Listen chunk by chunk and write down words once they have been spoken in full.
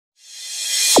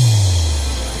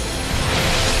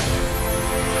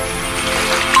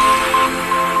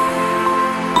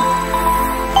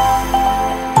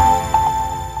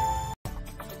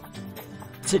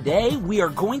Today we are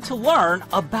going to learn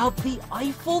about the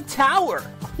Eiffel Tower.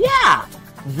 Yeah,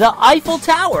 the Eiffel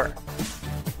Tower.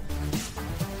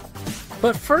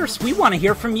 But first, we want to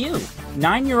hear from you.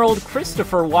 9-year-old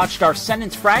Christopher watched our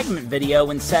sentence fragment video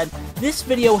and said, "This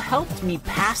video helped me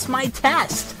pass my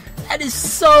test." That is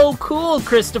so cool,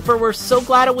 Christopher. We're so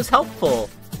glad it was helpful.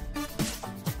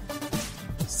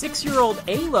 6-year-old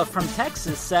Ayla from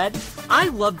Texas said, "I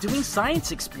love doing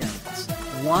science experiments.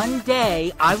 One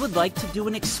day, I would like to do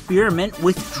an experiment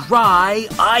with dry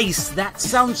ice. That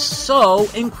sounds so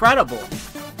incredible."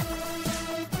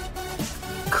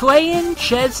 Clayton,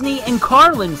 Chesney, and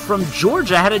Carlin from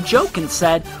Georgia had a joke and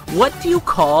said, "What do you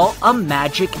call a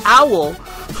magic owl?"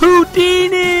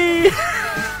 Houdini!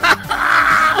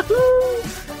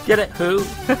 Get it? Who?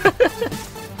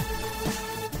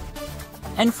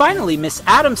 And finally, Miss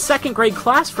Adams' second grade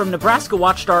class from Nebraska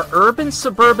watched our urban,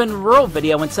 suburban, rural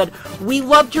video and said, "We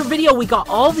loved your video. We got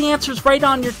all the answers right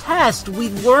on your test. We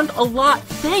learned a lot.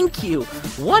 Thank you."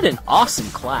 What an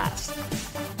awesome class.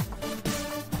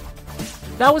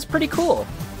 That was pretty cool.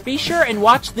 Be sure and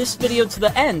watch this video to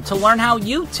the end to learn how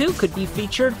you too could be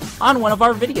featured on one of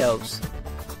our videos.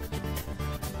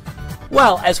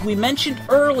 Well, as we mentioned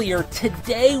earlier,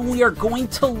 today we are going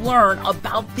to learn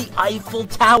about the Eiffel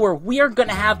Tower. We are going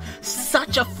to have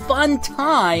such a fun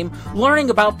time learning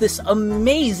about this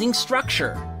amazing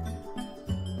structure.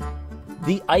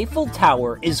 The Eiffel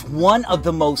Tower is one of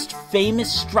the most famous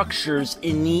structures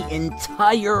in the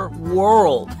entire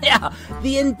world. Yeah,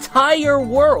 the entire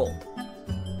world.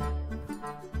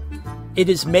 It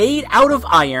is made out of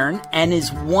iron and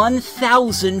is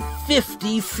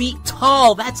 1,050 feet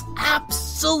tall. That's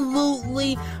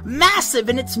absolutely massive,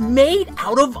 and it's made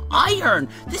out of iron.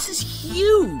 This is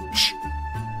huge.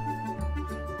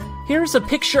 Here's a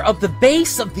picture of the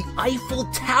base of the Eiffel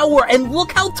Tower, and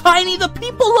look how tiny the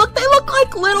people look. They look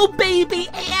like little baby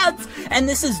ants. And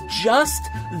this is just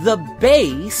the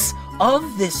base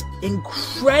of this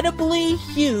incredibly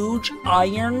huge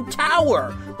iron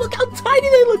tower. Look how tiny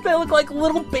they look. They look like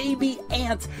little baby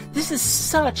ants. This is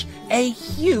such a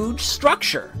huge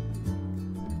structure.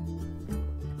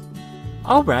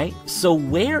 All right, so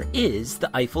where is the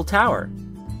Eiffel Tower?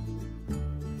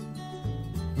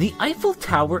 The Eiffel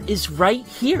Tower is right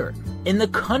here in the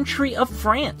country of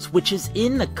France, which is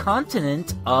in the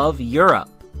continent of Europe.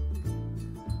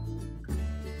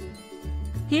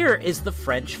 Here is the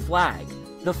French flag,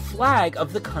 the flag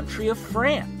of the country of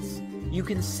France. You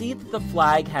can see that the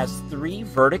flag has 3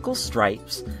 vertical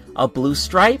stripes, a blue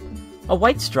stripe, a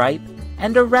white stripe,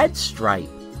 and a red stripe.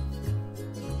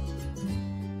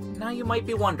 Now you might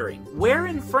be wondering, where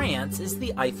in France is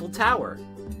the Eiffel Tower?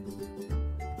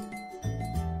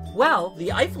 Well,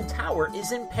 the Eiffel Tower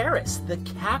is in Paris, the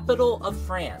capital of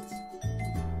France.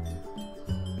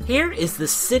 Here is the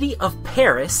city of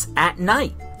Paris at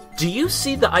night. Do you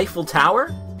see the Eiffel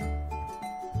Tower?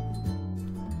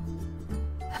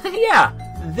 Yeah,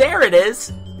 there it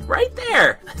is. Right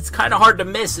there. It's kind of hard to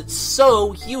miss. It's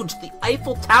so huge. The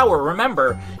Eiffel Tower,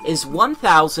 remember, is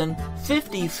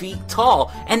 1,050 feet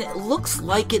tall, and it looks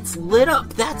like it's lit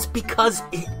up. That's because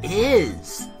it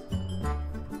is.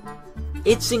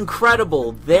 It's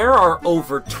incredible. There are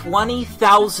over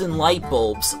 20,000 light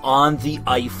bulbs on the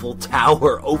Eiffel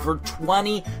Tower. Over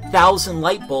 20,000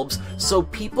 light bulbs so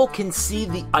people can see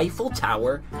the Eiffel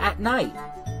Tower at night.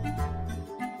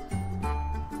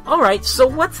 Alright, so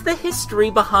what's the history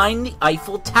behind the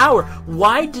Eiffel Tower?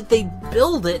 Why did they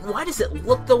build it? Why does it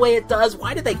look the way it does?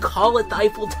 Why did they call it the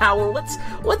Eiffel Tower?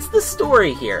 What's the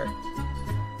story here?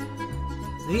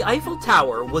 The Eiffel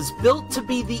Tower was built to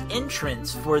be the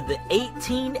entrance for the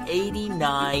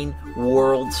 1889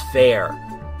 World's Fair.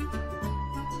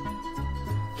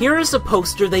 Here is a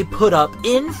poster they put up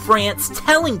in France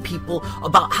telling people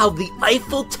about how the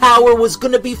Eiffel Tower was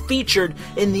going to be featured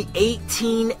in the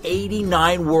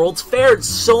 1889 World's Fair.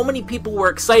 So many people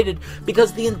were excited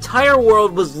because the entire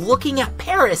world was looking at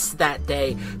Paris that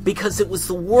day because it was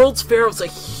the World's Fair. It was a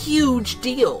huge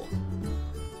deal.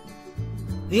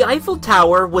 The Eiffel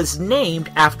Tower was named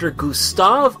after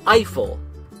Gustave Eiffel.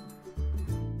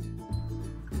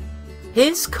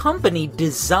 His company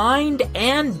designed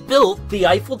and built the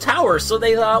Eiffel Tower, so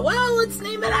they thought, well, let's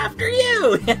name it after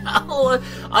you,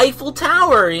 Eiffel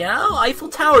Tower, Eiffel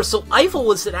Tower. So Eiffel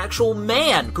was an actual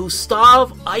man,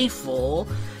 Gustave Eiffel,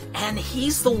 and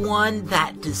he's the one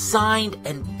that designed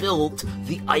and built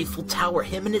the Eiffel Tower,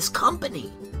 him and his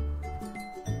company.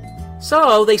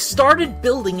 So they started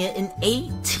building it in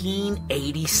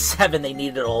 1887. They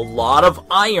needed a lot of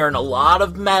iron, a lot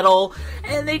of metal,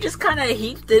 and they just kind of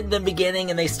heaped it in the beginning,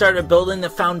 and they started building the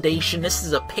foundation. This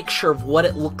is a picture of what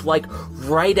it looked like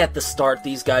right at the start.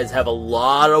 These guys have a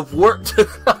lot of work to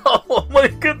go. Oh my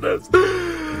goodness.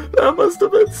 That must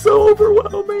have been so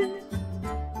overwhelming.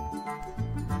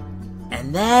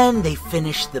 And then they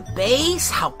finished the base.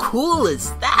 How cool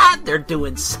is that? They're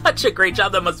doing such a great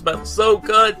job. That must have been so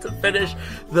good to finish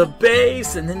the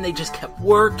base. And then they just kept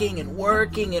working and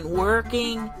working and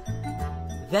working.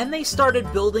 Then they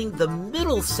started building the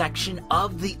middle section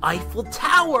of the Eiffel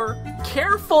Tower.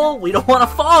 Careful, we don't want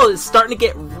to fall. It's starting to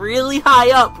get really high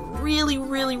up. Really,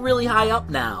 really, really high up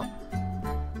now.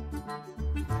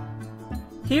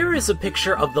 Here is a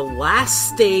picture of the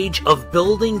last stage of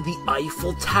building the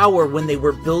Eiffel Tower when they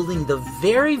were building the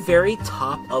very, very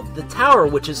top of the tower,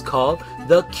 which is called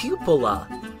the cupola.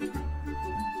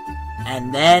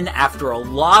 And then, after a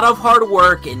lot of hard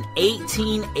work, in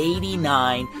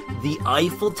 1889, the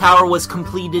Eiffel Tower was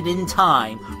completed in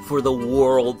time for the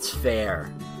World's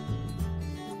Fair.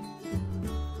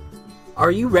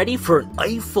 Are you ready for an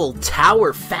Eiffel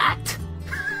Tower fact?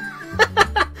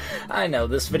 I know,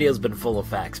 this video's been full of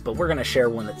facts, but we're going to share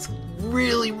one that's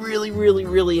really, really, really,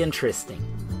 really interesting.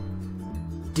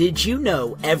 Did you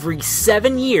know every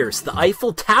 7 years the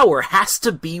Eiffel Tower has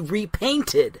to be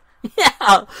repainted?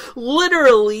 Yeah,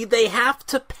 literally, they have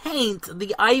to paint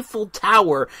the Eiffel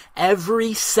Tower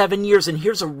every 7 years. And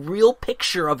here's a real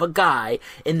picture of a guy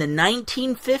in the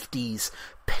 1950s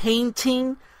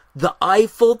painting the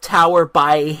Eiffel Tower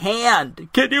by hand.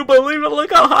 Can you believe it?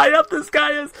 Look how high up this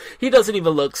guy is. He doesn't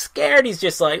even look scared. He's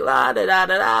just like, la da da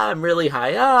da da. I'm really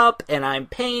high up, and I'm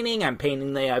painting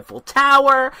the Eiffel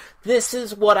Tower. This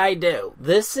is what I do.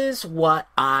 This is what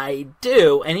I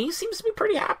do. And he seems to be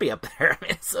pretty happy up there. I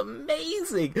mean, it's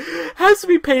amazing. Has to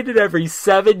be painted every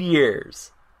 7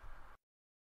 years.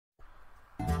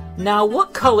 Now,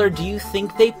 what color do you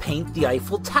think they paint the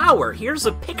Eiffel Tower? Here's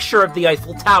a picture of the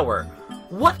Eiffel Tower.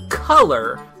 What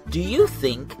color do you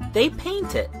think they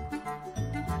paint it?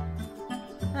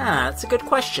 That's a good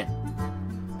question.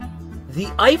 The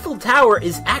Eiffel Tower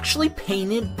is actually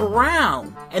painted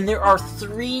brown, and there are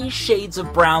 3 shades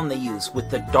of brown they use,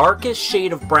 with the darkest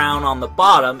shade of brown on the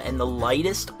bottom and the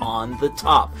lightest on the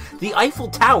top. The Eiffel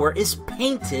Tower is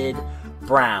painted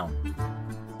brown.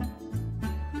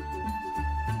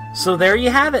 So there you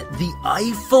have it, the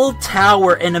Eiffel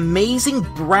Tower, an amazing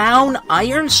brown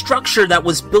iron structure that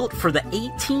was built for the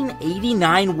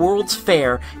 1889 World's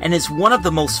Fair and is one of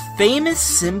the most famous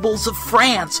symbols of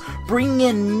France, bringing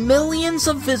in millions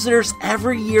of visitors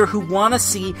every year who want to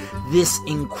see this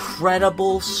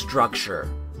incredible structure.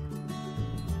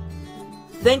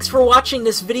 Thanks for watching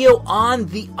this video on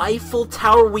the Eiffel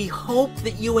Tower. We hope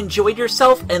that you enjoyed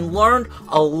yourself and learned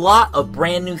a lot of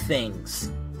brand new things.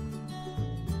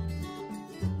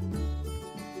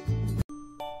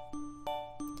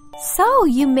 So,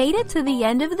 you made it to the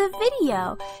end of the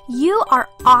video. You are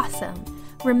awesome.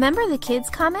 Remember the kids'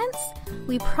 comments?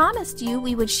 We promised you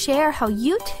we would share how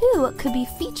you too could be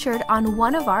featured on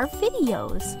one of our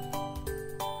videos.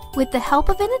 With the help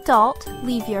of an adult,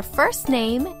 leave your first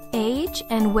name, age,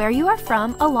 and where you are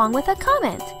from along with a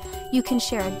comment. You can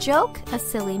share a joke, a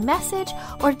silly message,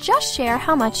 or just share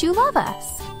how much you love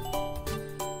us.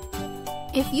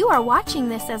 If you are watching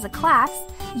this as a class,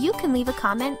 you can leave a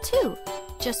comment too.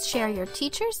 Just share your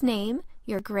teacher's name,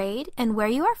 your grade, and where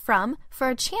you are from for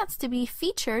a chance to be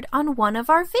featured on one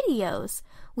of our videos.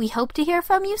 We hope to hear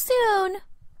from you soon!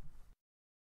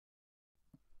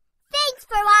 Thanks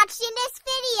for watching this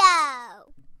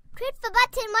video! Click the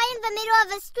button right in the middle of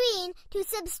the screen to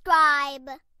subscribe.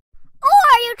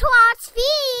 Or you can watch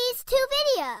these 2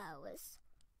 videos.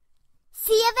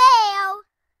 See you there!